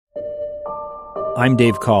I'm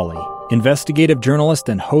Dave Cawley, investigative journalist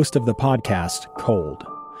and host of the podcast Cold.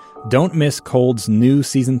 Don't miss Cold's new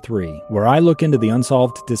Season 3, where I look into the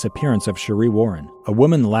unsolved disappearance of Cherie Warren, a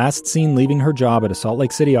woman last seen leaving her job at a Salt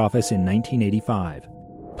Lake City office in 1985.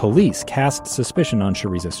 Police cast suspicion on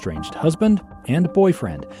Cherie's estranged husband and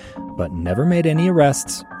boyfriend, but never made any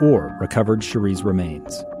arrests or recovered Cherie's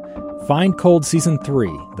remains. Find Cold Season 3,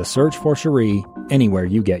 The Search for Cherie, anywhere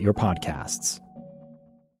you get your podcasts.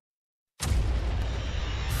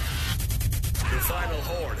 The final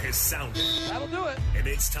horn has sounded. That'll do it. And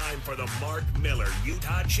it's time for the Mark Miller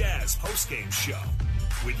Utah Jazz postgame show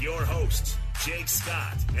with your hosts, Jake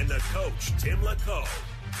Scott and the coach, Tim LaComb.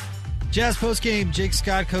 Jazz postgame, Jake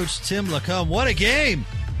Scott, coach Tim LaComb. What a game!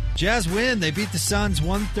 Jazz win. They beat the Suns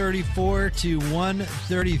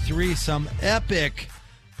 134-133. Some epic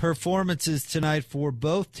performances tonight for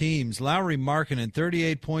both teams. Lauri Markkanen,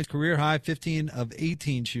 38 points, career high, 15 of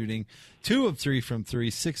 18 shooting, 2 of 3 from 3,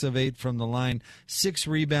 6 of 8 from the line, 6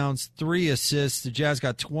 rebounds, 3 assists. The Jazz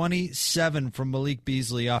got 27 from Malik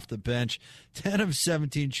Beasley off the bench, 10 of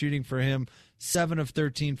 17 shooting for him, 7 of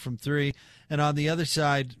 13 from 3. And on the other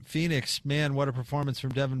side, Phoenix, man, what a performance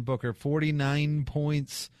from Devin Booker. 49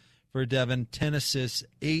 points for Devin, 10 assists,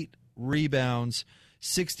 8 rebounds,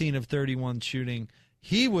 16 of 31 shooting.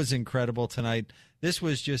 He was incredible tonight. This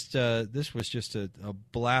was just a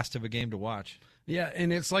blast of a game to watch. Yeah,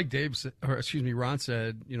 and it's like Ron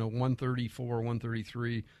said, 134,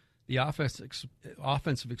 133. The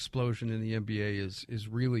offensive explosion in the NBA is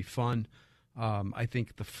really fun. I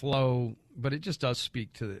think the flow, but it just does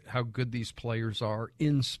speak to how good these players are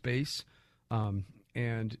in space.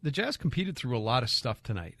 And the Jazz competed through a lot of stuff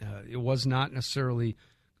tonight. It was not necessarily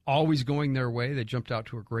always going their way. They jumped out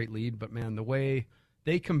to a great lead, but man, the way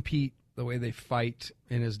they compete, the way they fight,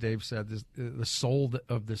 and as Dave said, the soul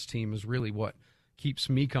of this team is really what keeps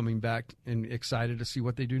me coming back and excited to see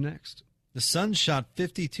what they do next. The Suns shot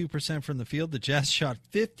 52% from the field. The Jazz shot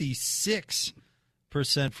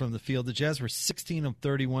 56% from the field. The Jazz were 16 of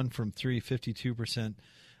 31 from 3, 52%.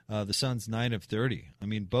 The Suns 9 of 30. I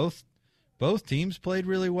mean, both teams played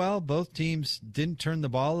really well. Both teams didn't turn the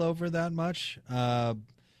ball over that much.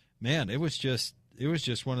 Man, it was just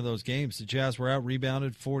one of those games. The Jazz were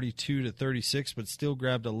out-rebounded 42-36, but still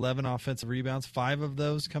grabbed 11 offensive rebounds, 5 of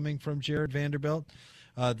those coming from Jared Vanderbilt.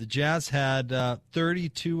 The Jazz had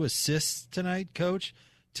 32 assists tonight, Coach,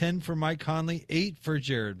 10 for Mike Conley, 8 for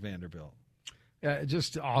Jared Vanderbilt. Yeah,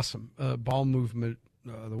 just awesome. Ball movement,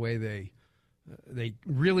 the way they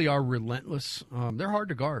really are relentless. They're hard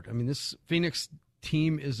to guard. I mean, this Phoenix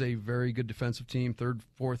team is a very good defensive team, 3rd,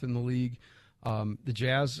 4th in the league. The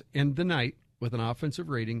Jazz end the night with an offensive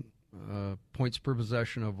rating, points per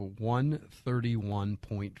possession of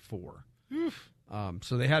 131.4.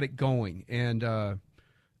 So they had it going. And the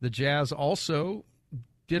Jazz also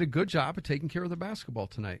did a good job of taking care of the basketball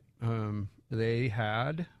tonight. They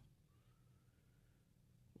had,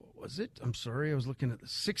 what was it? I'm sorry, I was looking at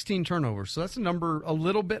 16 turnovers. So that's a number a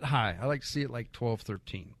little bit high. I like to see it like 12,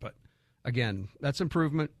 13. But, again, that's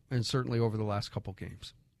improvement, and certainly over the last couple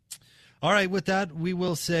games. All right, with that, we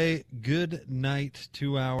will say good night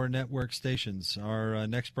to our network stations. Our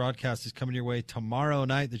next broadcast is coming your way tomorrow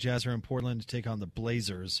night. The Jazz are in Portland to take on the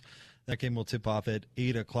Blazers. That game will tip off at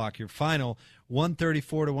 8 o'clock. Your final,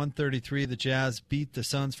 134-133. The Jazz beat the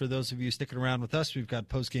Suns. For those of you sticking around with us, we've got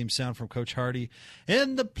post-game sound from Coach Hardy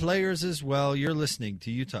and the players as well. You're listening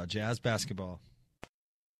to Utah Jazz Basketball.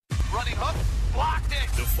 Running hook, blocked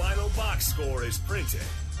it. The final box score is printed.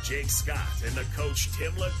 Jake Scott and the coach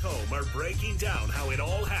Tim LaComb are breaking down how it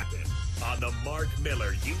all happened on the Mark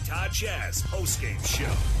Miller Utah Jazz postgame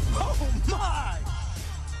show. Oh, my!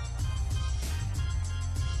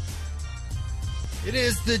 It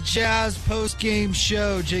is the Jazz postgame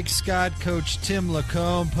show. Jake Scott, coach Tim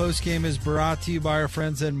LaComb. Postgame is brought to you by our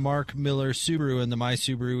friends at Mark Miller Subaru and the My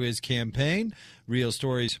Subaru Is campaign. Real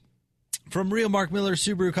stories from real Mark Miller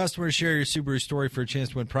Subaru customers. Share your Subaru story for a chance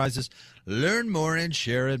to win prizes. Learn more and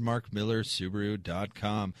share at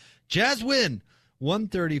markmillersubaru.com. Jazz win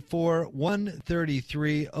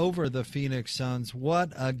 134-133 over the Phoenix Suns.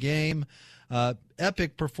 What a game.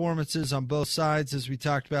 Epic performances on both sides, as we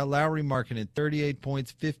talked about. Lauri Markkanen, 38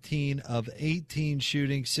 points, 15 of 18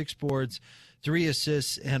 shooting, 6 boards, 3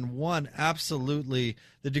 assists, and 1 absolutely.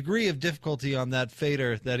 The degree of difficulty on that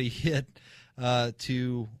fader that he hit what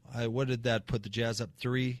did that put the Jazz up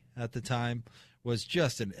 3 at the time, was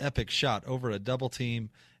just an epic shot over a double team.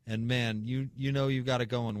 And, man, you know you've got it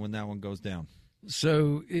going when that one goes down.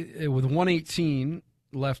 So with 118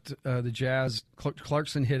 left, the Jazz,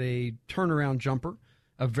 Clarkson hit a turnaround jumper,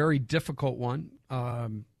 a very difficult one,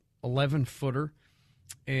 11-footer.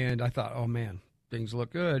 And I thought, oh, man, things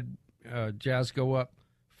look good. Jazz go up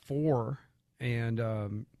 4,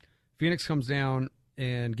 and Phoenix comes down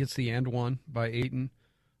and gets the end one by Ayton,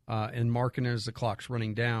 and Markkanen, as the clock's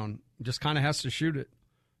running down, just kind of has to shoot it.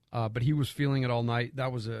 But he was feeling it all night.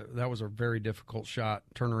 That was a very difficult shot,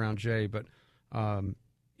 turnaround Jay. But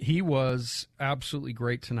he was absolutely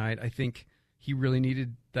great tonight. I think he really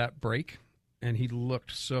needed that break, and he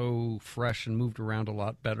looked so fresh and moved around a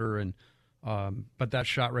lot better. And but that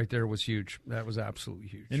shot right there was huge. That was absolutely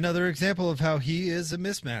huge. Another example of how he is a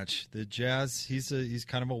mismatch. The Jazz, he's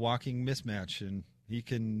kind of a walking mismatch, and he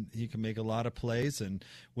can make a lot of plays. And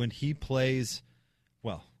when he plays,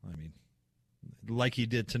 well, I mean, like he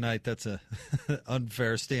did tonight, that's a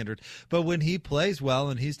unfair standard. But when he plays well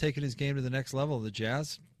and he's taking his game to the next level, the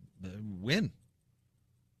Jazz win.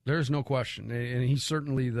 There's no question, and he's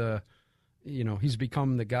certainly he's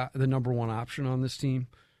become the guy, the number one option on this team.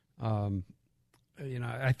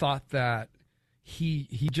 I thought that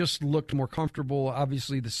he just looked more comfortable.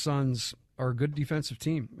 Obviously, the Suns are a good defensive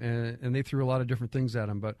team, and they threw a lot of different things at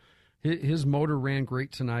him. But his motor ran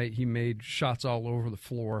great tonight. He made shots all over the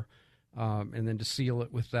floor. And then to seal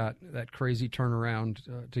it with that crazy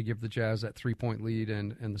turnaround to give the Jazz that 3-point lead,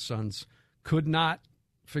 and the Suns could not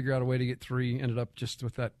figure out a way to get 3. Ended up just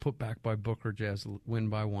with that putback by Booker. Jazz win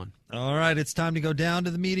by 1. All right, it's time to go down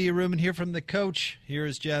to the media room and hear from the coach. Here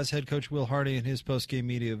is Jazz head coach Will Hardy and his post-game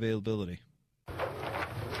media availability.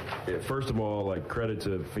 Yeah, first of all, credit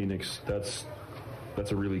to Phoenix. That's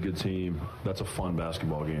a really good team. That's a fun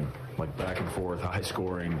basketball game. Back and forth, high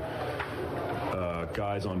scoring.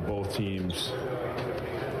 Guys on both teams.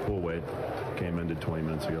 We'll wait. Game ended 20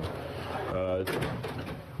 minutes ago.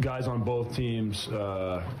 Guys on both teams,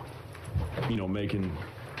 making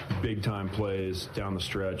big-time plays down the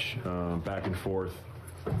stretch, back and forth.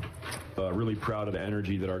 Really proud of the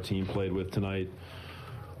energy that our team played with tonight.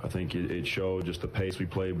 I think it showed just the pace we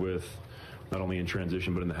played with, not only in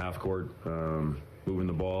transition but in the half court, moving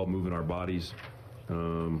the ball, moving our bodies. We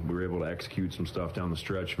were able to execute some stuff down the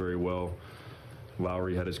stretch very well.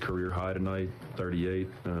 Lowry had his career high tonight, 38.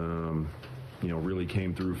 Really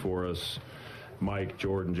came through for us. Mike,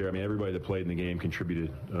 Jordan, Jeremy, everybody that played in the game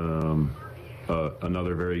contributed.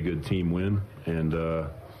 Another very good team win, and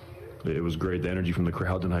it was great. The energy from the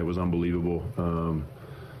crowd tonight was unbelievable.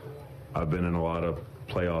 I've been in a lot of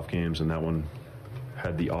playoff games, and that one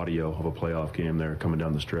had the audio of a playoff game there coming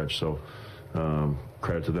down the stretch. So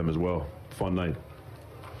credit to them as well. Fun night.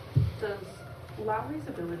 Does Lowry's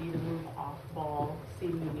ability to move off ball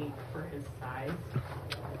seem unique for his size?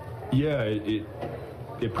 Yeah,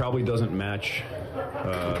 it probably doesn't match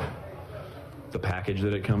the package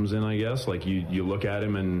that it comes in, I guess. You look at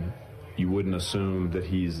him and you wouldn't assume that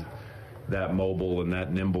he's that mobile and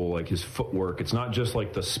that nimble. His footwork, it's not just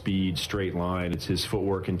the speed straight line, it's his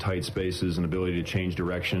footwork in tight spaces and ability to change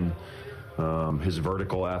direction. His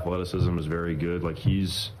vertical athleticism is very good.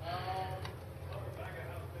 He's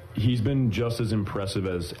been just as impressive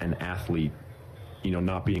as an athlete,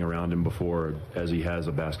 not being around him before, as he has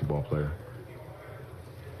a basketball player.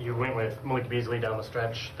 You went with Malik Beasley down the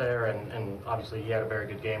stretch there, and obviously he had a very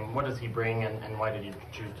good game. What does he bring, and why did you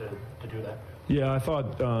choose to do that? Yeah, I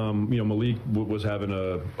thought, Malik was having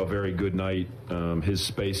a very good night. His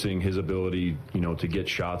spacing, his ability, to get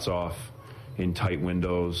shots off in tight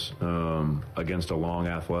windows against a long,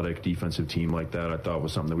 athletic defensive team like that, I thought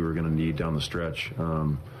was something that we were going to need down the stretch.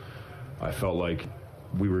 I felt like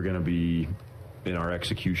we were going to be in our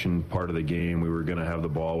execution part of the game. We were going to have the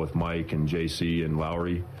ball with Mike and JC and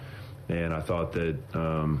Lowry, and I thought that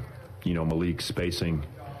Malik's spacing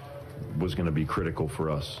was going to be critical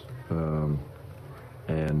for us.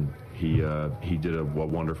 And he did a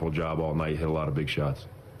wonderful job all night. Hit a lot of big shots.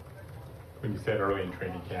 When you said early in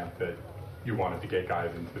training camp that you wanted to get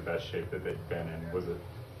guys into the best shape that they've been in, was it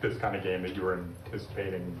this kind of game that you were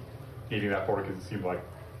anticipating needing that for? Because it seemed like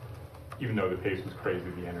even though the pace was crazy,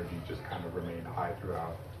 the energy just kind of remained high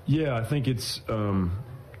throughout. Yeah, I think it's, when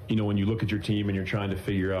you look at your team and you're trying to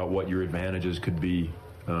figure out what your advantages could be,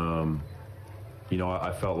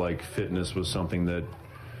 I felt like fitness was something that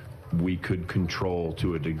we could control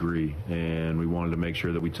to a degree, and we wanted to make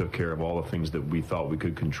sure that we took care of all the things that we thought we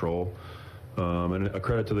could control. And a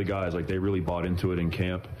credit to the guys, they really bought into it in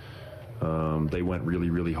camp. They went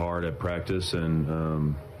really, really hard at practice,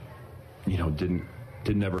 and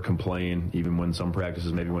didn't ever complain, even when some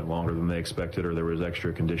practices maybe went longer than they expected, or there was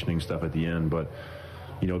extra conditioning stuff at the end. But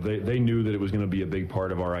they knew that it was going to be a big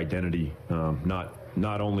part of our identity,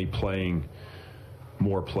 not only playing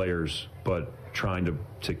more players, but trying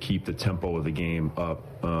to keep the tempo of the game up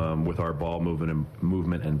with our ball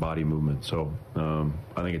movement and body movement. So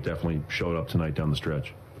I think it definitely showed up tonight down the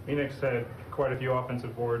stretch. Phoenix had quite a few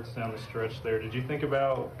offensive boards down the stretch there. Did you think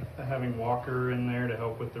about having Walker in there to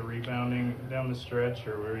help with the rebounding down the stretch,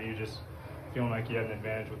 or were you just feeling like you had an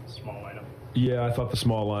advantage with the small lineup? Yeah, I thought the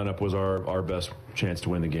small lineup was our best chance to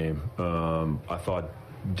win the game. I thought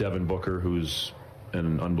Devin Booker, who's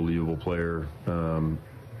an unbelievable player,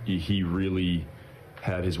 he really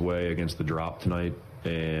had his way against the drop tonight,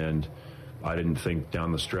 and I didn't think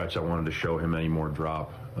down the stretch I wanted to show him any more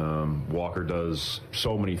drop. Walker does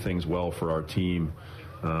so many things well for our team,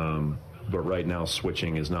 but right now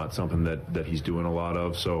switching is not something that he's doing a lot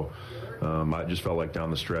of, so I just felt like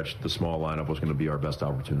down the stretch the small lineup was going to be our best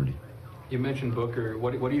opportunity. You mentioned Booker.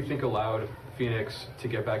 What do you think allowed Phoenix to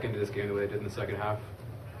get back into this game the way they did in the second half?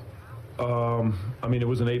 I mean, it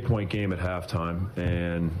was an 8-point game at halftime,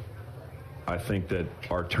 and I think that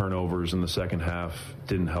our turnovers in the second half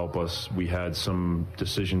didn't help us. We had some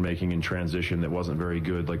decision-making in transition that wasn't very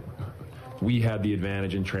good. Like, we had the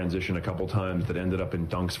advantage in transition a couple times that ended up in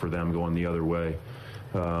dunks for them going the other way.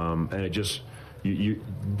 And it just,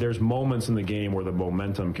 there's moments in the game where the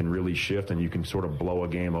momentum can really shift and you can sort of blow a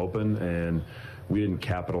game open, and we didn't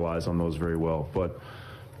capitalize on those very well. But,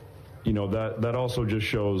 you know, that also just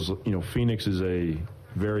shows, you know, Phoenix is a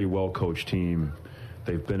very well-coached team.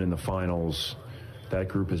 They've been in the finals. That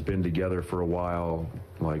group has been together for a while.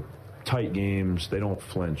 Like, tight games, they don't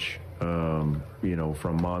flinch. You know,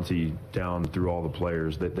 from Monty down through all the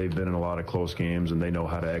players, that they've been in a lot of close games and they know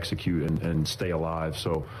how to execute and stay alive.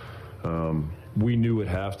 So we knew at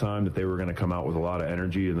halftime that they were going to come out with a lot of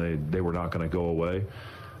energy and they were not going to go away.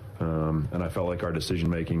 And I felt like our decision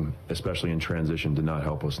making, especially in transition, did not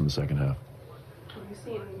help us in the second half. Have you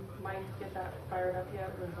seen Mike get that fired up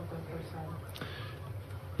yet, or is that the first time?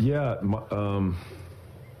 Yeah,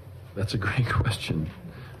 that's a great question.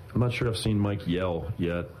 I'm not sure I've seen Mike yell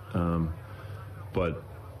yet, but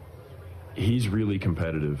he's really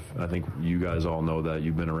competitive. I think you guys all know that.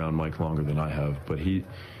 You've been around Mike longer than I have, but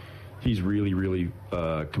he's really, really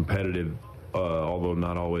competitive, although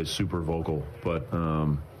not always super vocal. But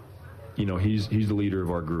you know, he's the leader of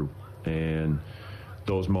our group, and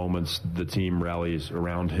those moments the team rallies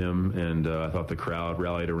around him, and I thought the crowd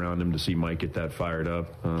rallied around him to see Mike get that fired up.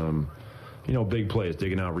 You know, big plays,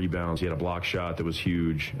 digging out rebounds. He had a block shot that was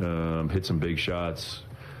huge, hit some big shots,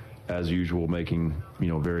 as usual, making, you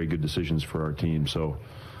know, very good decisions for our team. So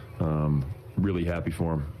really happy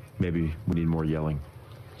for him. Maybe we need more yelling.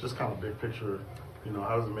 Just kind of big picture, you know,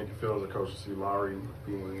 how does it make you feel as a coach to see Lowry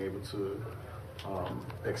being able to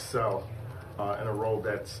excel in a role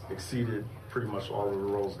that's exceeded pretty much all of the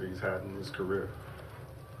roles that he's had in his career?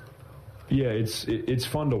 Yeah, it's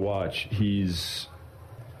fun to watch.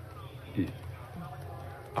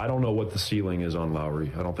 I don't know what the ceiling is on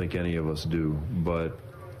Lowry. I don't think any of us do, but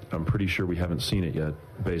I'm pretty sure we haven't seen it yet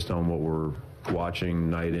based on what we're watching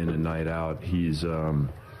night in and night out.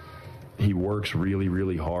 He works really,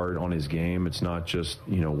 really hard on his game. It's not just,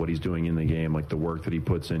 you know, what he's doing in the game, like the work that he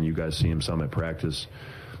puts in. You guys see him some at practice,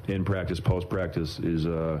 in practice, post-practice is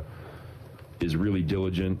really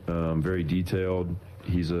diligent, very detailed.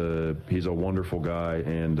 He's a wonderful guy,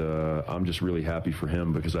 and I'm just really happy for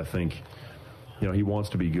him because I think, you know, he wants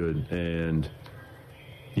to be good, and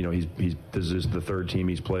you know, this is the third team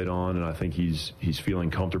he's played on, and I think he's feeling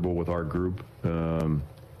comfortable with our group, and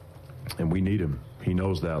we need him. He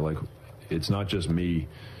knows that. Like, it's not just me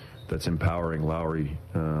that's empowering Lowry.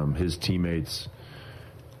 His teammates,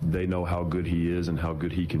 they know how good he is and how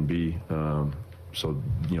good he can be. So,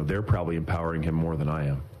 you know, they're probably empowering him more than I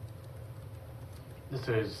am. This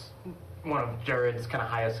is one of Jared's kind of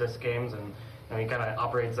high assist games, and you know, he kind of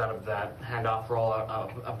operates out of that handoff role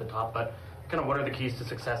of the top. But kind of what are the keys to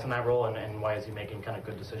success in that role, and why is he making kind of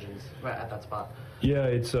good decisions at that spot? Yeah,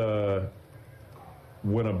 it's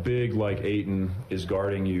when a big like Ayton is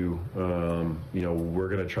guarding you, you know, we're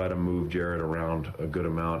going to try to move Jared around a good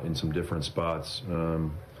amount in some different spots.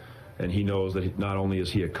 And he knows that not only is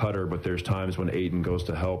he a cutter, but there's times when Ayton goes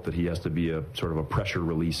to help that he has to be a sort of a pressure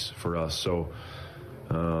release for us. So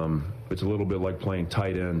it's a little bit like playing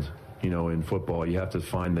tight end, you know, in football. You have to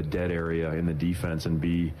find the dead area in the defense and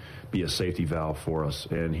be a safety valve for us.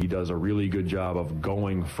 And he does a really good job of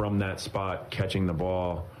going from that spot, catching the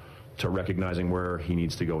ball, to recognizing where he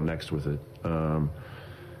needs to go next with it.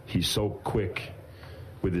 He's so quick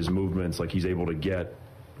with his movements, like he's able to get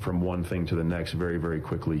from one thing to the next very, very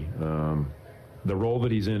quickly. The role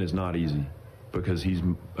that he's in is not easy because he's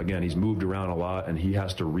moved around a lot, and he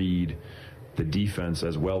has to read the defense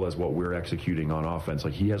as well as what we're executing on offense.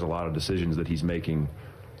 Like, he has a lot of decisions that he's making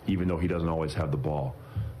even though he doesn't always have the ball.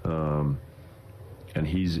 And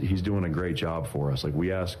he's doing a great job for us. Like,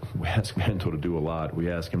 we ask Mento to do a lot. We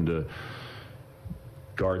ask him to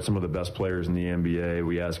guard some of the best players in the NBA.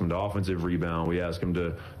 We ask him to offensive rebound. We ask him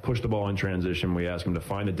to push the ball in transition. We ask him to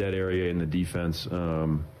find a dead area in the defense.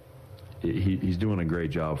 He's doing a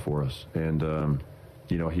great job for us. And,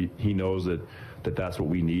 he knows that's what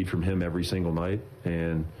we need from him every single night.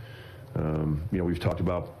 And, we've talked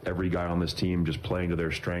about every guy on this team just playing to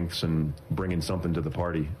their strengths and bringing something to the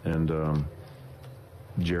party. And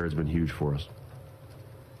Jared's been huge for us.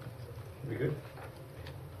 We good?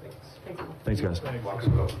 Thanks, guys.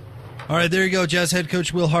 All right, there you go. Jazz head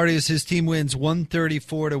coach Will Hardy as his team wins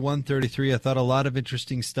 134-133. I thought a lot of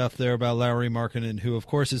interesting stuff there about Lauri Markkanen, who, of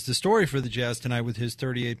course, is the story for the Jazz tonight with his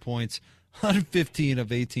 38 points, on 15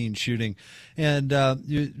 of 18 shooting. And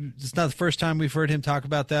it's not the first time we've heard him talk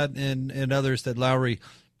about that and others, that Lauri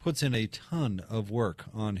puts in a ton of work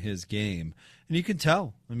on his game. And you can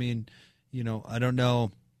tell. I mean, I don't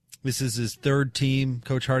know. This is his third team.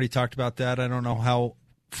 Coach Hardy talked about that. I don't know how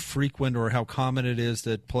frequent or how common it is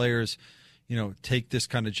that players, take this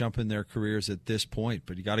kind of jump in their careers at this point.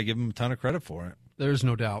 But you got to give them a ton of credit for it. There's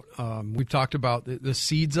no doubt. We've talked about the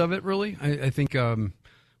seeds of it, really. I think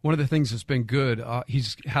one of the things that's been good,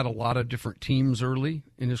 he's had a lot of different teams early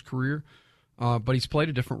in his career, but he's played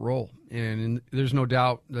a different role. And there's no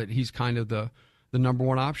doubt that he's kind of the number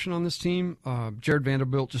one option on this team. Jared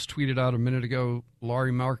Vanderbilt just tweeted out a minute ago,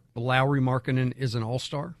 Lauri Markkanen is an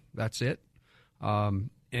all-star. That's it. And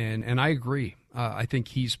I agree. I think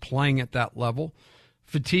he's playing at that level.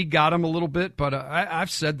 Fatigue got him a little bit, but I've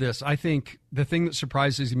said this. I think the thing that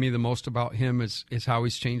surprises me the most about him is how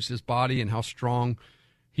he's changed his body and how strong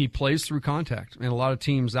he plays through contact. And a lot of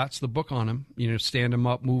teams, that's the book on him. Stand him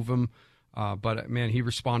up, move him. But, man, he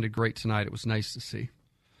responded great tonight. It was nice to see.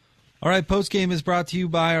 All right, Postgame is brought to you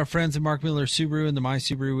by our friends at Mark Miller Subaru and the My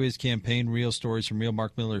Subaru Is campaign. Real stories from real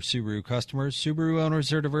Mark Miller Subaru customers. Subaru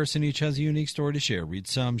owners are diverse and each has a unique story to share. Read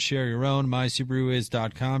some, share your own.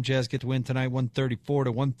 MySubaruIs.com. Jazz get the win tonight,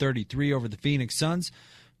 134-133 over the Phoenix Suns.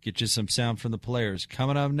 Get you some sound from the players.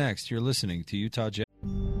 Coming up next, you're listening to Utah Jazz.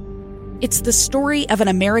 It's the story of an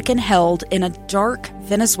American held in a dark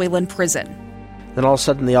Venezuelan prison. Then all of a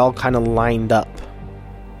sudden they all kind of lined up.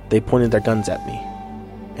 They pointed their guns at me.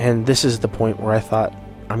 And this is the point where I thought,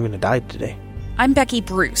 I'm going to die today. I'm Becky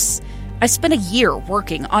Bruce. I spent a year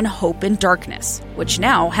working on Hope in Darkness, which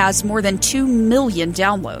now has more than 2 million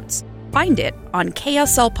downloads. Find it on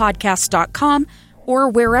kslpodcast.com or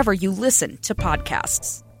wherever you listen to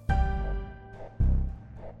podcasts.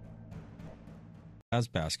 As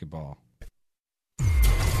basketball.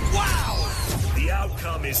 Wow! The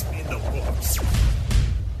outcome is in the books.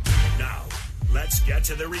 Now, let's get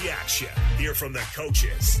to the reaction. Hear from the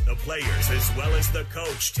coaches, the players, as well as the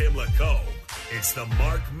coach, Tim Lacombe. It's the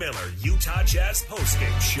Mark Miller Utah Jazz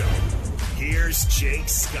postgame show. Here's Jake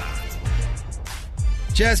Scott.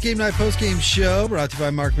 Jazz Game Night postgame show brought to you by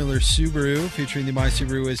Mark Miller Subaru, featuring the My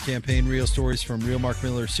Subaru Is campaign. Real stories from real Mark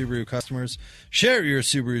Miller Subaru customers. Share your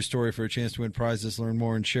Subaru story for a chance to win prizes. Learn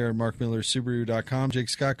more and share at markmillersubaru.com. Jake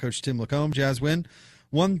Scott, Coach Tim Lacombe. Jazz win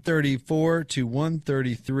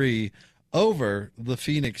 134-133 over the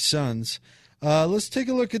Phoenix Suns. Let's take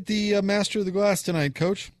a look at the Master of the Glass tonight,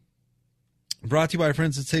 Coach. Brought to you by our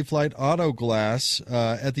friends at Safe Flight Auto Glass.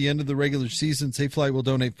 At the end of the regular season, Safe Flight will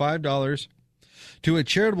donate $5 to a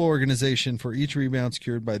charitable organization for each rebound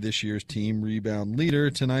secured by this year's team rebound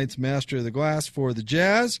leader. Tonight's Master of the Glass for the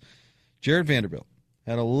Jazz, Jared Vanderbilt,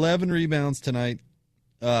 had 11 rebounds tonight.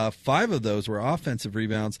 5 of those were offensive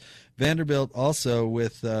rebounds. Vanderbilt also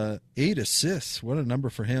with 8 assists. What a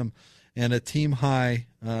number for him. And a team-high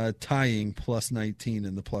tying plus 19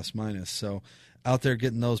 in the plus-minus. So out there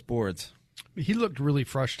getting those boards. He looked really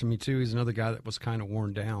fresh to me, too. He's another guy that was kind of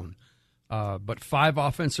worn down. But 5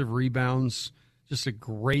 offensive rebounds, just a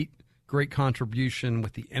great contribution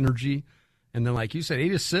with the energy. And then, like you said,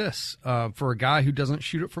 8 assists for a guy who doesn't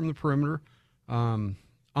shoot it from the perimeter.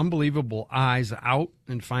 Unbelievable eyes out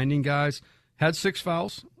and finding guys. Had 6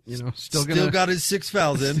 fouls. Still got his 6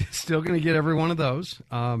 fouls in. Still going to get every one of those.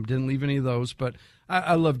 Didn't leave any of those. But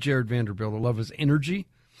I love Jared Vanderbilt. I love his energy.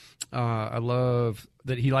 I love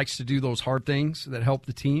that he likes to do those hard things that help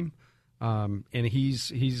the team. And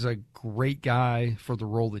he's a great guy for the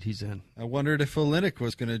role that he's in. I wondered if Olynyk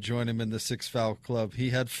was going to join him in the 6 foul club. He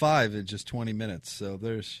had 5 in just 20 minutes. So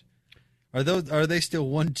are they still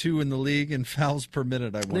 1-2 in the league in fouls per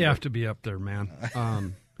minute? I wonder. They have to be up there,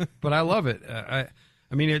 man. But I love it.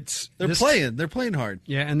 I mean, they're playing hard.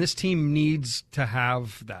 Yeah, and this team needs to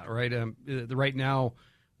have that, right? Right now,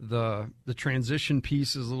 the transition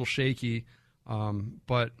piece is a little shaky,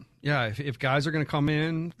 but yeah, if guys are going to come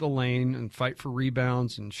in the lane and fight for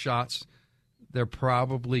rebounds and shots, they're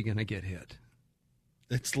probably going to get hit.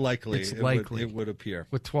 It's likely. It would appear.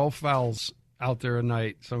 With 12 fouls out there a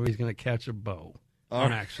night, somebody's going to catch a bow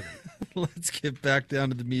on accident. Let's get back down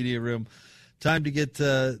to the media room. Time to get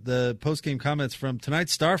the post-game comments from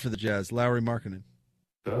tonight's star for the Jazz, Lauri Markkanen.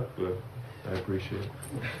 But I appreciate it.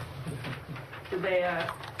 Did they,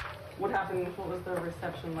 what happened, what was the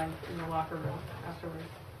reception like in the locker room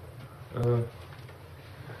afterwards?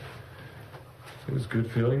 It was a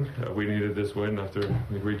good feeling. We needed this win after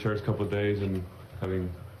we recharged a couple of days and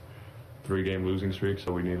having 3-game losing streak,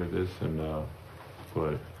 so we needed this. And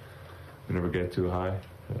but we never get too high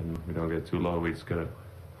and we don't get too low. We just gotta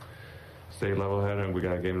stay level-headed, and we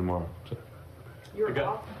got a game tomorrow. So.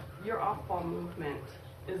 Your off-ball movement,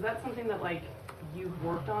 is that something that like you've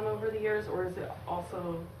worked on over the years, or is it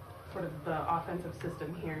also sort of the offensive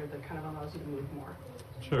system here that kind of allows you to move more?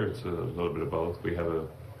 Sure, it's a little bit of both. We have a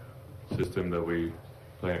system that we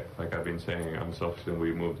play, like I've been saying, on self-system,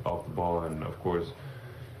 we move off the ball, and of course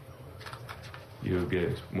you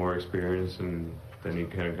get more experience, and then you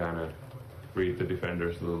can kind of read the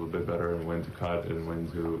defenders a little bit better and when to cut and when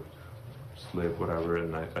to slip, whatever.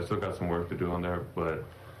 And I still got some work to do on there, but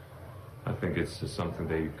I think it's just something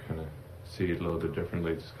that you kind of see it a little bit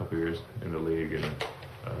differently. Just a couple of years in the league, and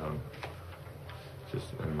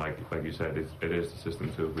and like you said, it is the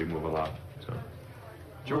system too. We move a lot. So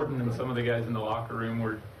Jordan and some of the guys in the locker room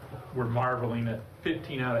were marveling at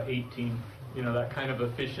 15 out of 18. You know, that kind of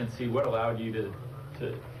efficiency. What allowed you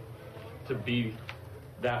to be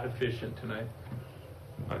that efficient tonight?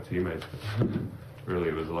 My teammates. Really,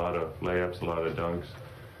 it was a lot of layups, a lot of dunks.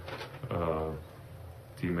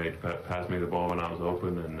 Teammate passed me the ball when I was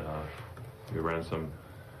open, and we ran some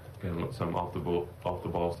off the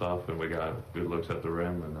ball stuff, and we got good looks at the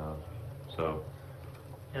rim, and so.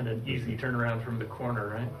 And an easy turnaround from the corner,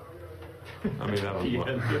 right? I mean, that was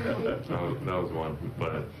one. That was one,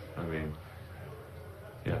 but I mean,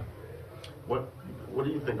 yeah. What do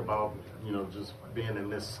you think about, just being in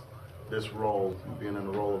this role, being in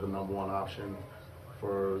the role of the number one option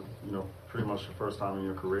for, pretty much the first time in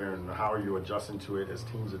your career, and how are you adjusting to it as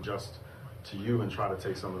teams adjust to you and try to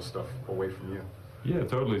take some of the stuff away from you? Yeah,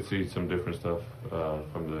 totally see some different stuff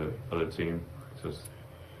from the other team. Just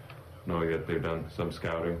knowing that they've done some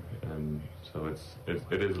scouting, and so it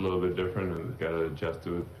is a little bit different, and got to adjust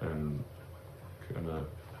to it. And kind of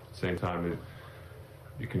at the same time,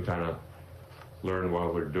 you can kind of learn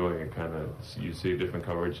while we're doing it. Kind of you see different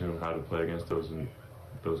coverage and how to play against those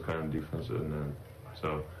kind of defenses, and then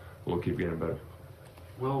so we'll keep getting better.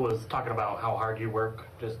 Will was talking about how hard you work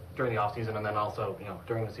just during the off season, and then also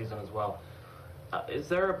during the season as well. Is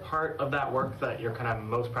there a part of that work that you're kind of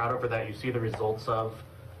most proud of, or that you see the results of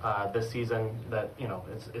this season that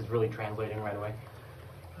is really translating right away?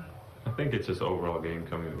 I think it's just overall game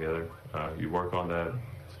coming together. You work on that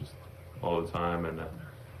just all the time, and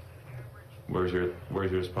where's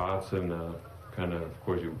your spots, and kind of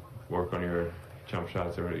course you work on your jump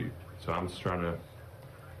shots already. So I'm just trying to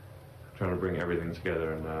bring everything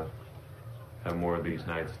together and have more of these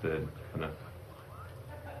nights that kind of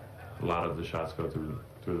a lot of the shots go through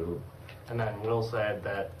the hoop. And then Will said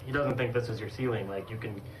that he doesn't think this is your ceiling. Like, you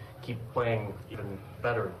can keep playing even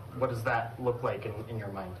better. What does that look like in your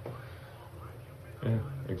mind? Yeah,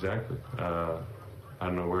 exactly. I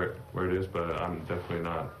don't know where it is, but I'm definitely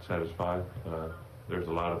not satisfied. There's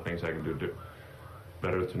a lot of things I can do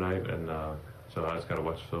better tonight, and so I just got to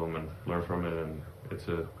watch film and learn from it, and it's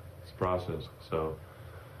a process. So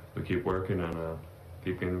we keep working and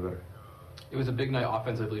keep getting better. It was a big night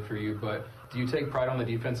offensively for you, but do you take pride on the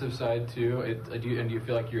defensive side too? Do you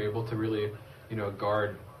feel like you're able to really,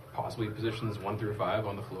 guard possibly positions 1 through 5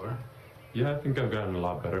 on the floor? Yeah, I think I've gotten a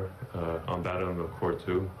lot better on that end of the court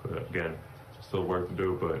too. But again, still work to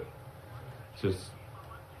do, but just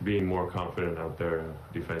being more confident out there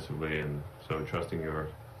defensively, and so trusting your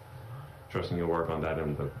work on that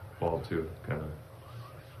end of the ball too. Kind of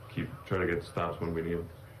try to get stops when we need them.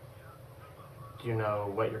 Do you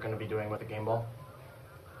know what you're going to be doing with the game ball?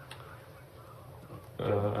 I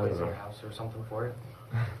don't Place in know. your house or something for it?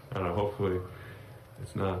 I don't know. Hopefully,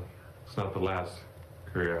 it's not the last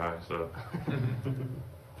career high. So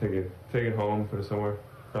take it home, put it somewhere.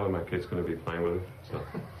 Probably my kid's going to be playing with it. So. All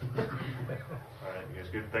right, you guys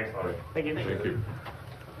good? Thanks, Lauri. Thank you. Thank you.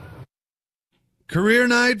 Career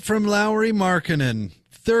night from Lauri Markkanen.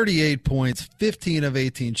 38 points, 15 of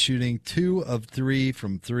 18 shooting, 2 of 3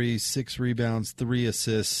 from 3, 6 rebounds, 3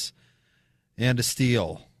 assists, and a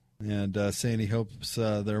steal. And saying he hopes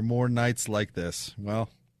there are more nights like this. Well,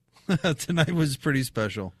 tonight was pretty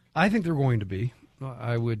special. I think they're going to be.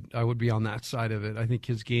 I would be on that side of it. I think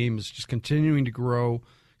his game is just continuing to grow.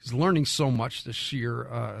 He's learning so much this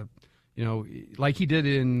year. like he did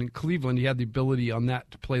in Cleveland, he had the ability on that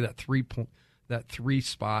to play that three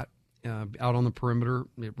spot out on the perimeter.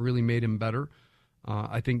 It really made him better.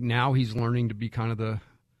 I think now he's learning to be kind of the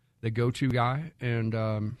go-to guy,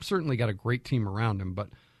 and certainly got a great team around him. But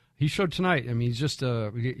he showed tonight. I mean, he's just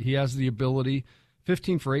he has the ability.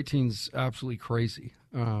 15 for 18 is absolutely crazy.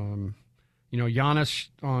 Giannis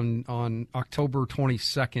on October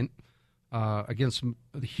 22nd against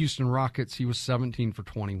the Houston Rockets, he was 17 for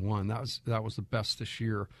 21. That was the best this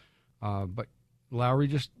year. But Lowry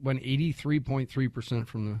just went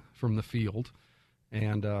 83.3% from the field,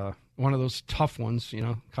 and one of those tough ones,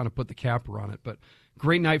 kind of put the capper on it. But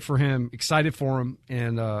great night for him. Excited for him,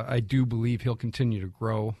 and I do believe he'll continue to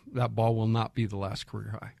grow. That ball will not be the last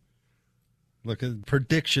career high. Look at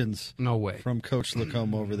predictions. No way. From Coach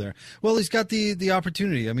Lacombe over there. Well, he's got the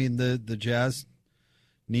opportunity. I mean, the Jazz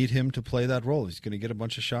need him to play that role. He's going to get a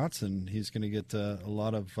bunch of shots, and he's going to get a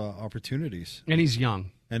lot of opportunities. And he's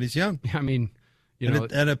young. I mean,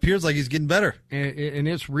 and it appears like he's getting better. And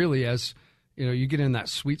it's really, as you get in that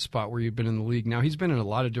sweet spot where you've been in the league. Now, he's been in a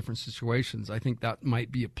lot of different situations. I think that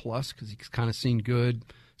might be a plus because he's kind of seen good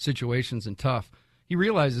situations and tough. He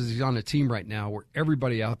realizes he's on a team right now where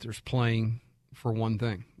everybody out there's playing for one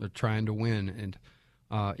thing. They're trying to win, and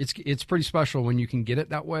it's pretty special when you can get it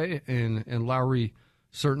that way. And Lowry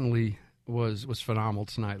certainly was phenomenal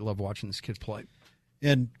tonight. I love watching this kid play.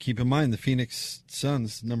 And keep in mind, the Phoenix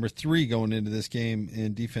Suns, number 3 going into this game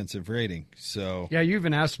in defensive rating. So yeah, you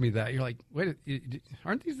even asked me that. You're like, wait,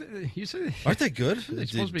 aren't these? You said aren't they good? They're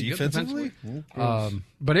supposed to be defensively? Good defensively?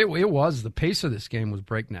 But it was the pace of this game was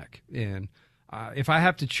breakneck. And if I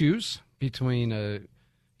have to choose between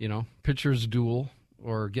pitcher's duel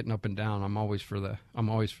or getting up and down, I'm always for the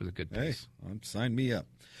good pace. Hey, sign me up.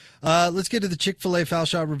 Let's get to the Chick-fil-A foul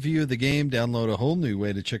shot review of the game. Download a whole new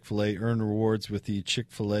way to Chick-fil-A. Earn rewards with the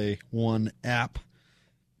Chick-fil-A One app.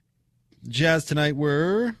 Jazz tonight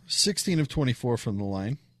were 16 of 24 from the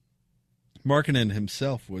line. Markkanen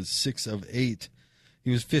himself was 6 of 8.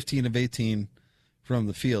 He was 15 of 18 from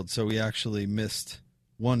the field, so he actually missed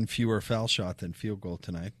one fewer foul shot than field goal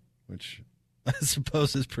tonight, which I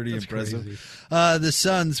suppose is pretty impressive. The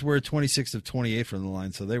Suns were 26 of 28 from the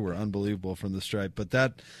line, so they were unbelievable from the stripe. But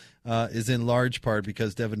that is in large part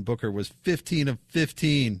because Devin Booker was 15 of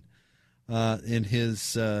 15 in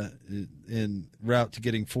his in route to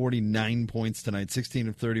getting 49 points tonight. 16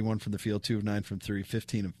 of 31 from the field, 2 of 9 from 3,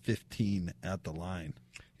 15 of 15 at the line.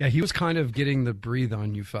 Yeah, he was kind of getting the breathe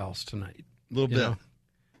on you fouls tonight. A little bit.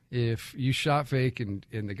 If you shot fake and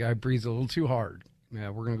the guy breathes a little too hard, yeah,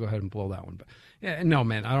 we're going to go ahead and blow that one. But yeah, no,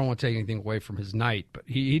 man, I don't want to take anything away from his night, but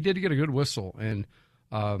he did get a good whistle, and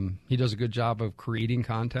he does a good job of creating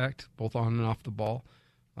contact, both on and off the ball.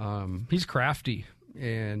 He's crafty,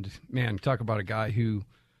 and, man, talk about a guy who,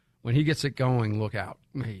 when he gets it going, look out.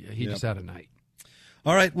 He just had a night.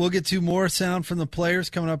 All right, we'll get to more sound from the players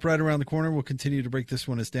coming up right around the corner. We'll continue to break this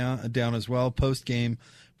one down as well. Post-game,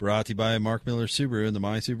 brought to you by Mark Miller Subaru and the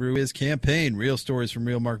My Subaru Is campaign. Real stories from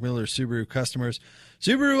real Mark Miller Subaru customers.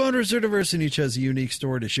 Subaru owners are diverse, and each has a unique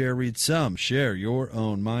story to share. Read some. Share your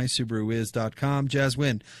own. MySubaruIs.com. Jazz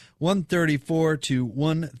win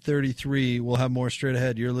 134-133. We'll have more straight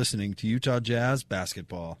ahead. You're listening to Utah Jazz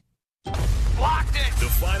Basketball. Blocked it! The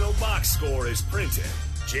final box score is printed.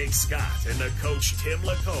 Jake Scott and the coach Tim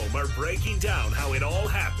Lacombe are breaking down how it all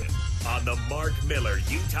happened on the Mark Miller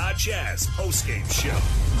Utah Jazz postgame show.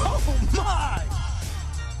 Oh, my!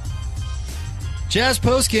 Jazz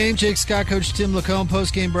postgame. Jake Scott, coach Tim Lacombe.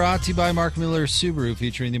 Postgame brought to you by Mark Miller Subaru,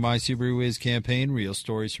 featuring the My Subaru Is campaign. Real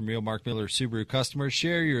stories from real Mark Miller Subaru customers.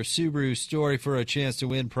 Share your Subaru story for a chance to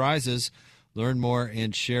win prizes. Learn more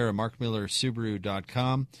and share at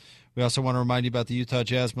markmillersubaru.com. We also want to remind you about the Utah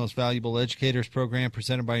Jazz Most Valuable Educators program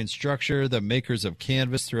presented by Instructure, the makers of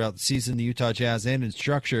Canvas. Throughout the season, the Utah Jazz and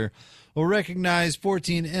Instructure will recognize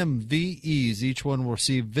 14 MVEs. Each one will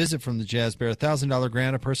receive visit from the Jazz Bear, $1,000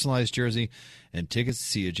 grant, a personalized jersey, and tickets to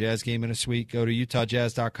see a Jazz game in a suite. Go to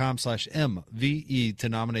utahjazz.com/MVE to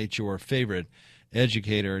nominate your favorite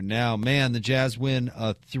educator. Now, man, the Jazz win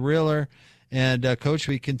a thriller. And, Coach,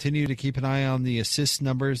 we continue to keep an eye on the assist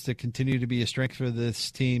numbers that continue to be a strength for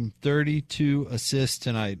this team. 32 assists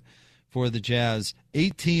tonight for the Jazz.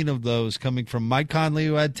 18 of those coming from Mike Conley,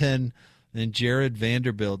 who had 10, and Jared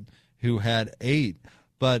Vanderbilt, who had 8.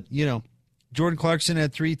 But, Jordan Clarkson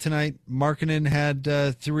had 3 tonight. Markkanen had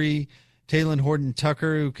 3. Talen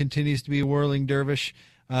Horton-Tucker, who continues to be a whirling dervish,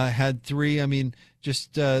 had 3. I mean,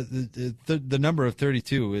 just the number of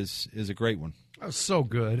 32 is a great one. So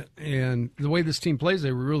good. And the way this team plays,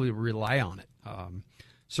 they really rely on it.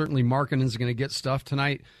 Certainly Markkanen's going to get stuff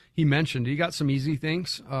tonight. he mentioned he got some easy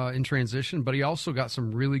things in transition, but he also got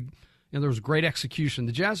some really, there was great execution.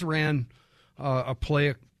 The Jazz ran a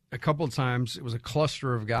play a couple of times. It was a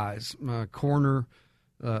cluster of guys, corner,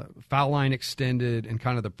 foul line extended, and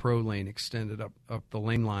kind of the pro lane extended up the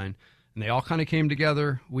lane line. And they all kind of came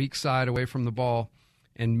together, weak side away from the ball.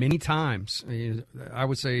 And many times, I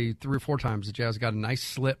would say 3 or 4 times, the Jazz got a nice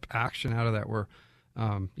slip action out of that where,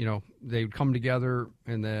 they would come together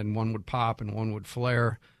and then one would pop and one would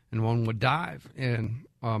flare and one would dive. And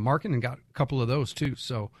Markkanen got a couple of those too.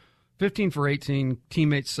 So 15 for 18,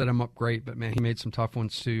 teammates set him up great, but man, he made some tough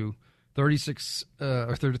ones too. 32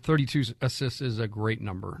 assists is a great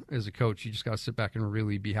number. As a coach, you just got to sit back and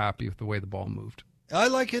really be happy with the way the ball moved. I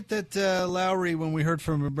like it that Lowry, when we heard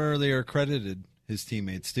from him earlier, credited his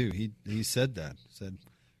teammates too. He said that. Said,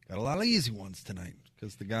 got a lot of easy ones tonight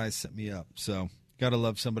because the guys set me up. So got to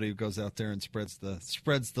love somebody who goes out there and spreads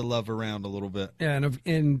the love around a little bit. Yeah,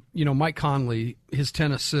 and Mike Conley, his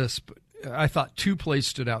 10 assists, I thought 2 plays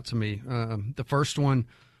stood out to me. The first one,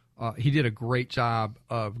 he did a great job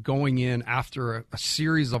of going in after a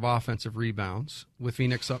series of offensive rebounds with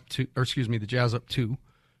the Jazz up 2,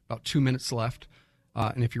 about 2 minutes left.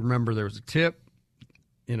 And if you remember, there was a tip.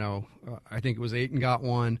 I think it was Ayton got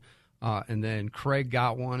one, and then Craig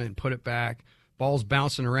got one and put it back. Ball's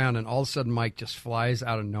bouncing around, and all of a sudden Mike just flies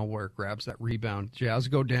out of nowhere, grabs that rebound. Jazz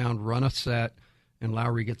go down, run a set, and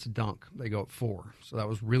Lowry gets a dunk. They go up 4. So that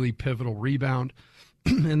was really pivotal rebound.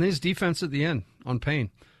 And his defense at the end on Payne.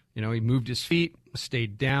 He moved his feet,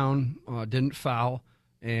 stayed down, didn't foul,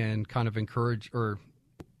 and kind of encouraged or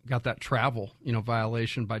got that travel,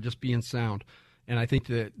 violation by just being sound. And I think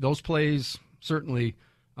that those plays, certainly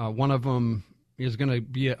one of them is going to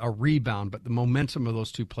be a rebound, but the momentum of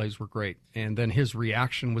those 2 plays were great. And then his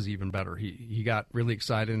reaction was even better. He got really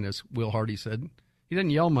excited, and as Will Hardy said, he didn't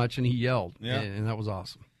yell much, and he yelled, and that was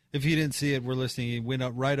awesome. If you didn't see it, we're listening. He went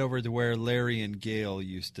up right over to where Larry and Gail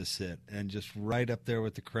used to sit, and just right up there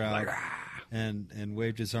with the crowd, and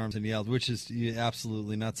waved his arms and yelled, which is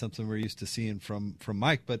absolutely not something we're used to seeing from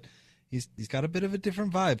Mike. But he's got a bit of a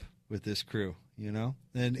different vibe with this crew,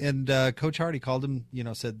 And Coach Hardy called him,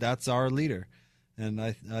 said that's our leader, and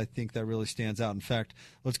I think that really stands out. In fact,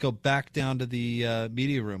 let's go back down to the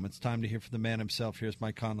media room. It's time to hear from the man himself. Here's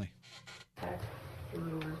Mike Conley. I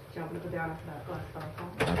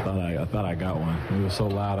thought I got one. It was so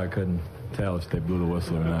loud I couldn't tell if they blew the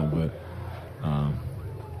whistle or not, but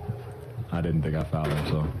I didn't think I fouled him,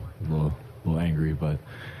 so a little angry, but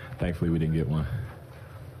thankfully we didn't get one.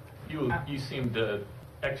 You seemed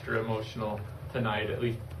extra emotional tonight, at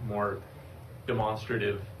least more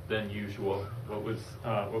demonstrative than usual. What was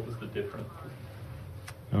the difference?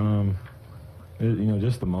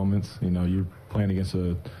 Just the moments. You're playing against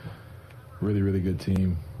a really, really good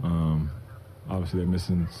team. Obviously, they're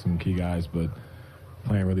missing some key guys, but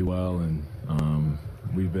playing really well. And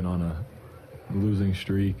we've been on a losing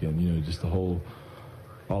streak, and just all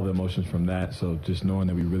the emotions from that. So just knowing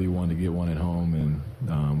that we really wanted to get one at home,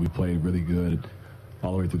 and we played really good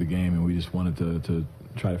all the way through the game, and we just wanted to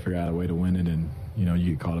try to figure out a way to win it. And you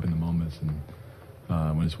get caught up in the moments,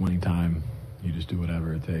 and when it's winning time, you just do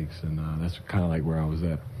whatever it takes. And that's kind of like where I was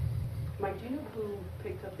at. Mike, do you know who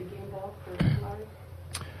picked up the game ball for Lowry?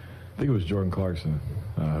 I think it was Jordan Clarkson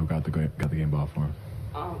who got the game ball for him.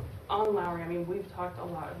 On Lowry, we've talked a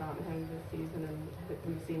lot about him this season, and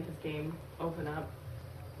we've seen his game open up.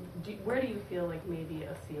 Where do you feel like maybe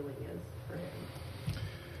a ceiling is for him?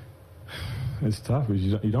 It's tough because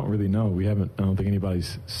you don't really know. I don't think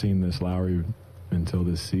anybody's seen this Lowry until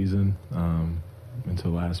this season,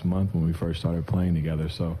 until last month when we first started playing together.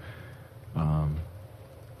 So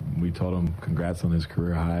we told him congrats on his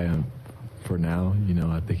career high. And for now,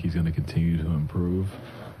 I think he's going to continue to improve.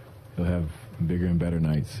 He'll have bigger and better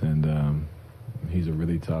nights, and he's a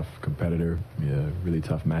really tough competitor. Really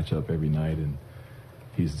tough matchup every night, and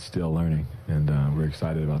he's still learning, and we're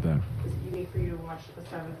excited about that. Is it unique for you to watch a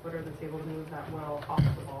 7-footer that's able to move that well off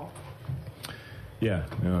the ball? Yeah,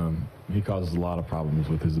 he causes a lot of problems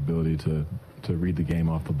with his ability to read the game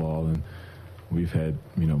off the ball, and we've had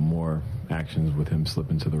more actions with him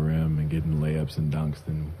slipping to the rim and getting layups and dunks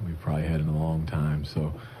than we've probably had in a long time.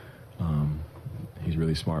 So he's a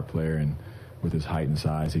really smart player, and with his height and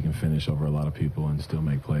size, he can finish over a lot of people and still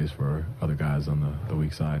make plays for other guys on the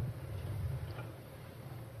weak side.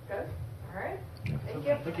 Good. All right. Yeah.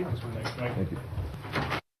 Thank you. Thank you.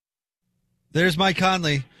 There's Mike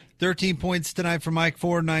Conley. 13 points tonight for Mike,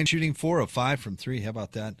 4-9 shooting, 4 of 5 from 3. How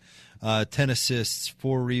about that? 10 assists,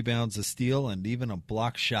 4 rebounds, a steal, and even a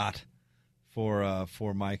block shot for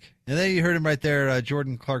Mike. And then you heard him right there.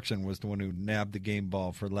 Jordan Clarkson was the one who nabbed the game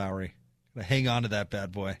ball for Lowry. hang on to that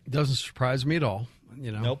bad boy. Doesn't surprise me at all.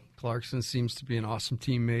 Nope. Clarkson seems to be an awesome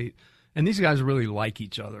teammate, and these guys really like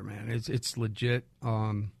each other, man. It's legit.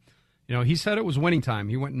 He said it was winning time.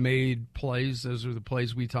 He went and made plays. Those are the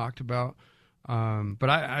plays we talked about. But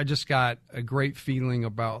I just got a great feeling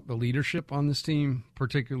about the leadership on this team,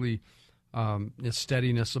 particularly the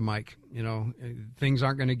steadiness of Mike. Things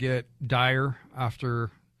aren't going to get dire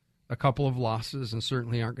after a couple of losses, and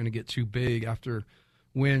certainly aren't going to get too big after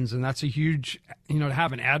wins. And that's a huge, to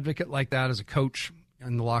have an advocate like that as a coach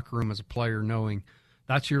in the locker room, as a player, knowing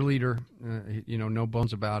that's your leader, no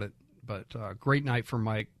bones about it. But great night for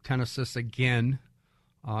Mike. 10 assists again,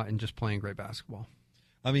 and just playing great basketball.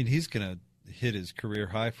 I mean, he's going to hit his career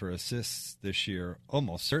high for assists this year,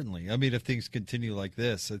 almost certainly. I mean, if things continue like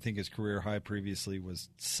this, I think his career high previously was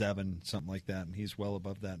 7, something like that, and he's well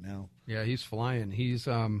above that now. Yeah, he's flying. He's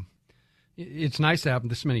it's nice to have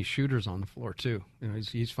this many shooters on the floor too.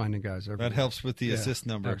 He's finding guys everywhere. That helps with the assist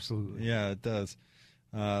number. Absolutely. Yeah, it does.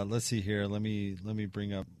 Let's see here. Let me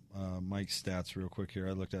bring up Mike's stats real quick here.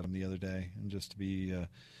 I looked at him the other day, and just to be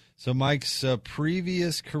so Mike's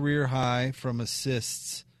previous career high from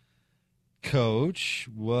assists, coach,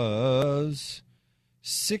 was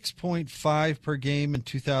 6.5 per game in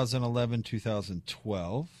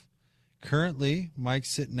 2011-2012. Currently, Mike's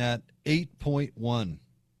sitting at 8.1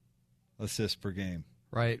 assists per game.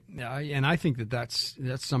 Right, and I think that's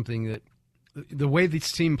something that the way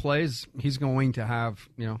this team plays, he's going to have,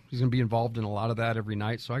 he's going to be involved in a lot of that every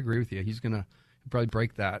night. So I agree with you. He's going to probably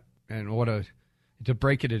break that, and to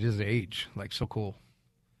break it at his age, like, so cool.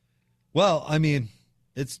 Well, I mean,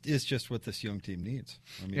 it's just what this young team needs.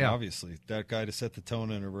 I mean, Yeah. obviously, that guy to set the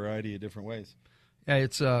tone in a variety of different ways. Yeah,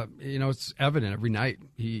 it's it's evident every night.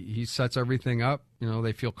 He sets everything up.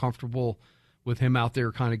 They feel comfortable with him out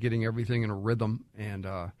there, kind of getting everything in a rhythm, and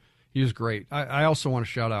he was great. I also want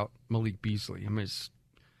to shout out Malik Beasley. I mean,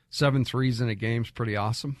 7 threes in a game is pretty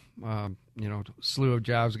awesome. Slew of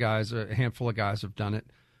Jazz guys, a handful of guys have done it.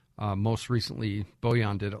 Most recently,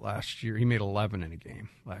 Bojan did it last year. He made 11 in a game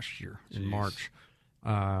last year in March.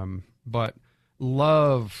 But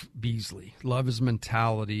love Beasley, love his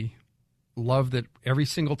mentality, love that every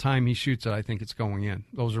single time he shoots it, I think it's going in.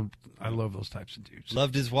 I love those types of dudes.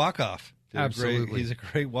 Loved his walk-off. Absolutely. He's a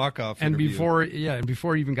great walk-off And interview.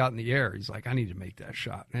 before he even got in the air, he's like, I need to make that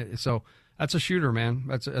shot. So that's a shooter, man.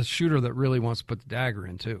 That's a shooter that really wants to put the dagger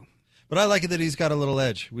in, too. But I like it that he's got a little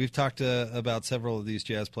edge. We've talked about several of these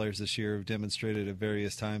Jazz players this year who've demonstrated at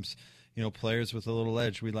various times, players with a little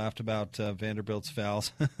edge. We laughed about Vanderbilt's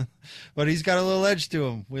fouls, but he's got a little edge to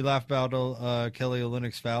him. We laughed about Kelly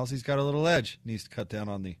Olynyk's fouls. He's got a little edge. Needs to cut down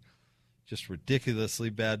on the just ridiculously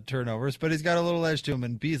bad turnovers, but he's got a little edge to him,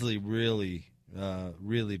 and Beasley really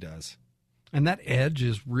does. And that edge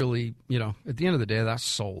is really, at the end of the day, that's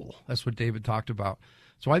soul. That's what David talked about.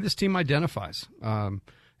 It's why this team identifies.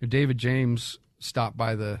 David James stopped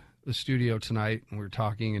by the studio tonight, and we were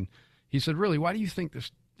talking, and he said, really, why do you think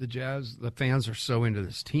the Jazz, the fans are so into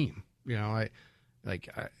this team? I'm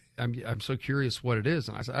so curious what it is.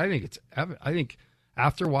 And I said, I think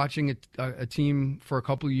after watching a team for a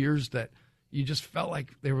couple of years that you just felt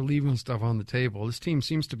like they were leaving stuff on the table. This team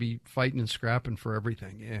seems to be fighting and scrapping for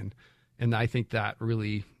everything. And I think that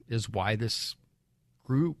really is why this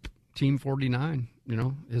group, Team 49,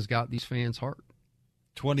 has got these fans' heart.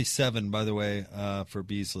 27, by the way, for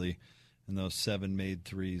Beasley, and those 7 made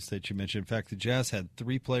threes that you mentioned. In fact, the Jazz had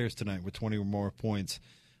 3 players tonight with 20 or more points.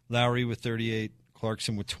 Lowry with 38,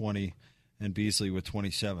 Clarkson with 20, and Beasley with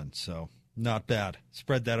 27. So not bad.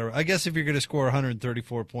 Spread that around. I guess if you're going to score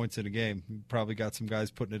 134 points in a game, you probably got some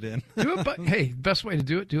guys putting it in. Hey, best way to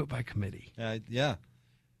do it by committee. Yeah.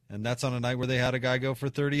 And that's on a night where they had a guy go for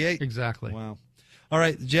 38. Exactly. Wow. All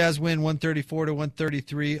right, the Jazz win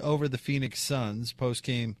 134-133 over the Phoenix Suns.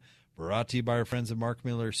 Postgame brought to you by our friends at Mark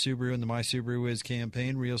Miller Subaru and the My Subaru Is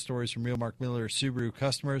campaign. Real stories from real Mark Miller Subaru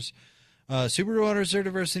customers. Subaru owners are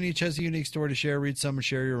diverse and each has a unique story to share. Read some and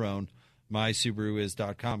share your own.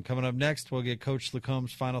 MySubaruIs.com. Coming up next, we'll get Coach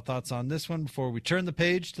Lacomb's final thoughts on this one before we turn the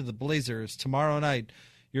page to the Blazers tomorrow night.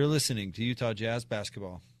 You're listening to Utah Jazz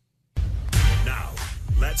Basketball. Now,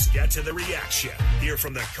 let's get to the reaction. Hear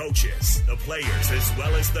from the coaches, the players, as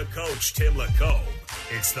well as the coach, Tim Lacombe.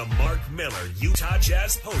 It's the Mark Miller Utah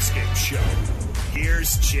Jazz postgame show.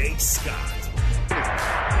 Here's Jake Scott.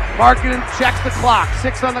 Markkanen checks the clock.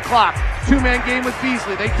 6 on the clock. 2-man game with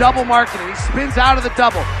Beasley. They double Markkanen. He spins out of the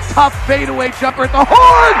double. Tough fadeaway jumper at the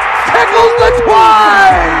horn. Tickles the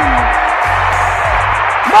twine.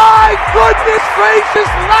 My goodness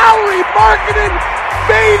gracious, Lowry Markkanen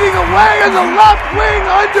fading away in the left wing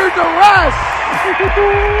under duress.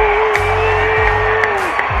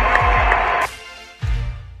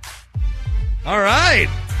 All right.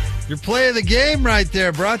 Your play of the game right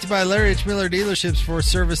there. Brought to you by Larry H. Miller Dealerships for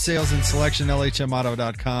service, sales, and selection.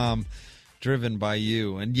 LHMauto.com. Driven by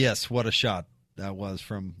you. And yes, what a shot that was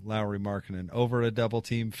from Lauri Markkanen. Over a double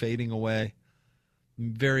team, fading away.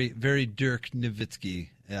 Very, very Dirk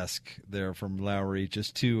Nowitzki-esque there from Lauri.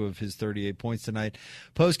 Just 2 of his 38 points tonight.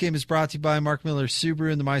 Postgame is brought to you by Mark Miller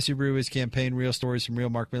Subaru and the My Subaru Is campaign. Real stories from real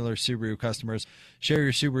Mark Miller Subaru customers. Share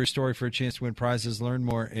your Subaru story for a chance to win prizes. Learn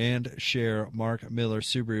more and share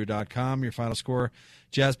markmillersubaru.com. Your final score,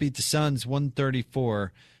 Jazz beat the Suns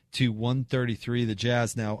 134-133. The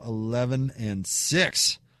Jazz now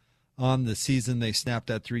 11-6. On the season. They snapped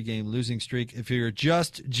that 3-game losing streak. If you're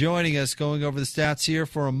just joining us, going over the stats here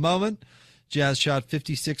for a moment, Jazz shot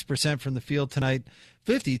 56% from the field tonight,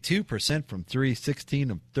 52% from 3, 16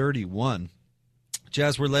 of 31.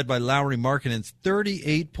 Jazz were led by Lauri Markkanen's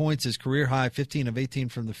 38 points, his career high, 15 of 18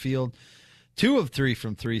 from the field, 2 of 3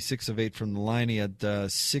 from 3, 6 of 8 from the line. He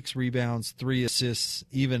had 6 rebounds, 3 assists,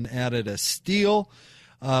 even added a steal.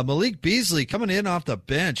 Malik Beasley coming in off the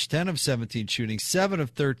bench, 10 of 17 shooting, 7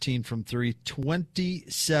 of 13 from 3,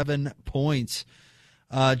 27 points.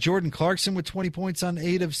 Jordan Clarkson with 20 points on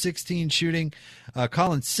 8 of 16 shooting.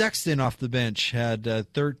 Colin Sexton off the bench had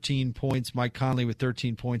 13 points. Mike Conley with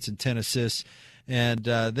 13 points and 10 assists. And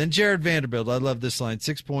then Jared Vanderbilt, I love this line,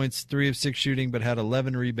 6 points, 3 of 6 shooting, but had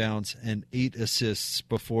 11 rebounds and 8 assists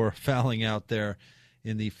before fouling out there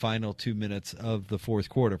in the final 2 minutes of the fourth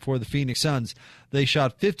quarter. For the Phoenix Suns, they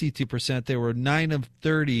shot 52%. They were 9 of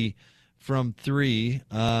 30 from 3,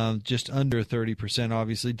 just under 30%,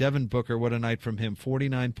 obviously. Devin Booker, what a night from him.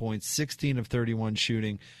 49 points, 16 of 31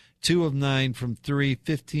 shooting, 2 of 9 from 3,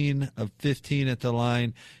 15 of 15 at the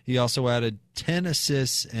line. He also added 10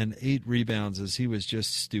 assists and 8 rebounds as he was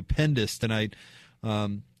just stupendous tonight,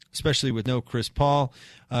 especially with no Chris Paul.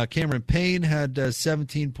 Cameron Payne had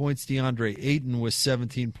 17 points. DeAndre Ayton with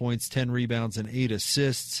 17 points, 10 rebounds, and 8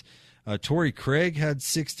 assists. Torrey Craig had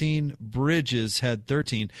 16. Bridges had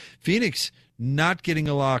 13. Phoenix not getting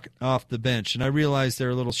a lot off the bench, and I realize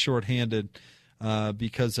they're a little shorthanded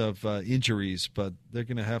because of injuries, but they're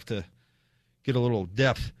going to have to get a little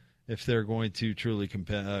depth if they're going to truly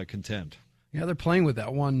contend. Yeah, they're playing with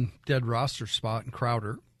that one dead roster spot in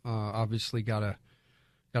Crowder. Obviously got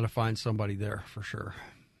to find somebody there for sure.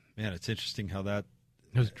 Man, it's interesting how that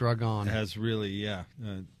has drug on. Has really, I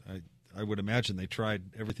would imagine they tried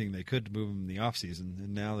everything they could to move him in the offseason,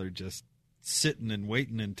 and now they're just sitting and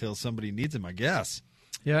waiting until somebody needs him, I guess.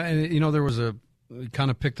 Yeah, and, there was it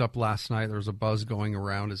kind of picked up last night. There was a buzz going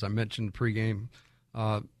around, as I mentioned pregame.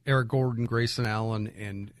 Eric Gordon, Grayson Allen,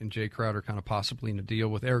 and Jay Crowder kind of possibly in a deal,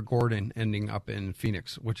 with Eric Gordon ending up in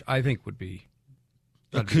Phoenix, which I think would be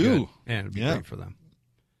a coup. And it'd be great for them.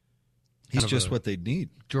 He's just what they need.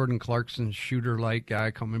 Jordan Clarkson, shooter-like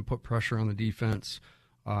guy, come and put pressure on the defense.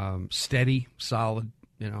 Steady, solid,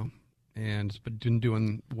 and has been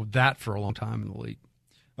doing that for a long time in the league.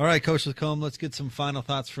 All right, Coach Lacombe, let's get some final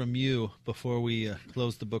thoughts from you before we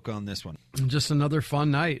close the book on this one. Just another fun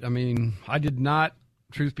night. I mean, I did not,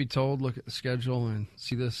 truth be told, look at the schedule and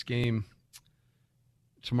see this game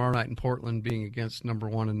tomorrow night in Portland being against number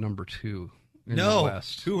 1 and number 2 in the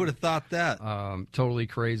West. Who would have thought that? Totally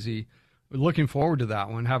crazy. Looking forward to that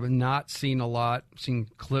one. Haven't not seen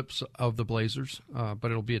clips of the Blazers, but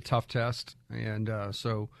it'll be a tough test. And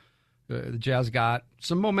so the Jazz got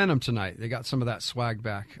some momentum tonight. They got some of that swag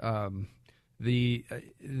back. The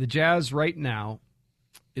Jazz right now,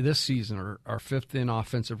 this season, are 5th in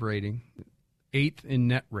offensive rating, 8th in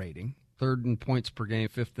net rating, 3rd in points per game,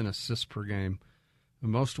 5th in assists per game. The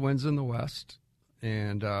most wins in the West,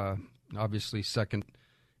 and obviously 2nd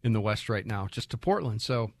in the West right now, just to Portland.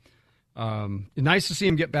 So nice to see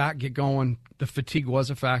him get going. The fatigue was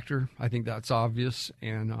a factor. I think that's obvious,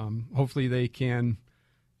 and hopefully they can,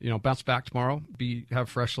 bounce back tomorrow, have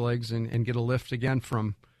fresh legs, and get a lift again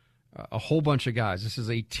from a whole bunch of guys. This is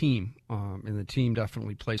a team, and the team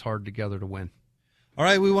definitely plays hard together to win. All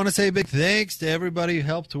right, we want to say a big thanks to everybody who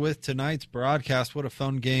helped with tonight's broadcast. What a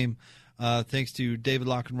fun game. Thanks to David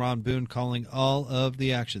Locke and Ron Boone calling all of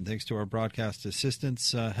the action. Thanks to our broadcast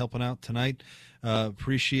assistants helping out tonight.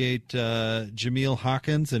 Appreciate Jameel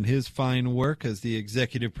Hawkins and his fine work as the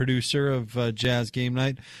executive producer of Jazz Game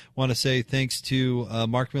Night. Want to say thanks to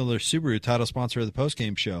Mark Miller Subaru, title sponsor of the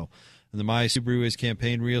postgame show. And the My Subaru Is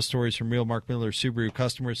campaign, real stories from real Mark Miller Subaru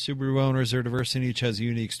customers. Subaru owners are diverse and each has a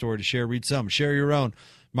unique story to share. Read some, share your own.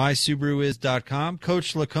 MySubaruIs.com.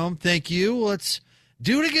 Coach Lacombe, thank you. Let's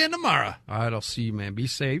do it again tomorrow. All right, I'll see you, man. Be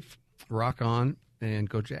safe, rock on, and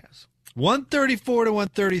go Jazz.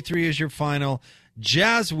 134-133 is your final.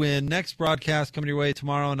 Jazz win. Next broadcast coming your way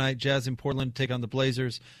tomorrow night. Jazz in Portland take on the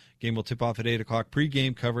Blazers. Game will tip off at 8 o'clock.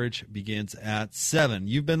 Pre-game coverage begins at 7.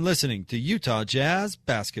 You've been listening to Utah Jazz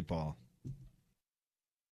Basketball.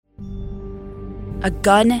 A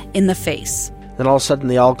gun in the face. Then all of a sudden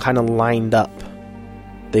they all kind of lined up.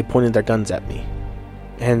 They pointed their guns at me.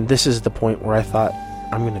 And this is the point where I thought,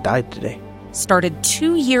 I'm going to die today. Started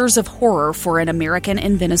 2 years of horror for an American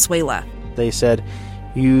in Venezuela. They said,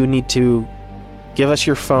 you need to give us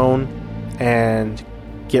your phone and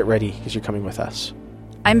get ready because you're coming with us.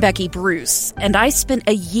 I'm Becky Bruce, and I spent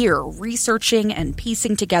a year researching and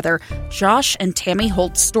piecing together Josh and Tammy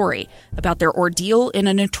Holt's story about their ordeal in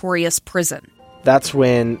a notorious prison. That's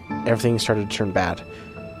when everything started to turn bad.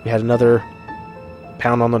 We had another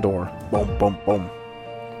pound on the door. Boom, boom, boom.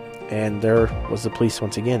 And there was the police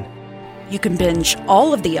once again. You can binge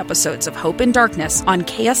all of the episodes of Hope in Darkness on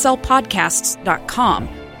KSLPodcasts.com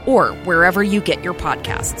or wherever you get your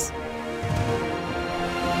podcasts.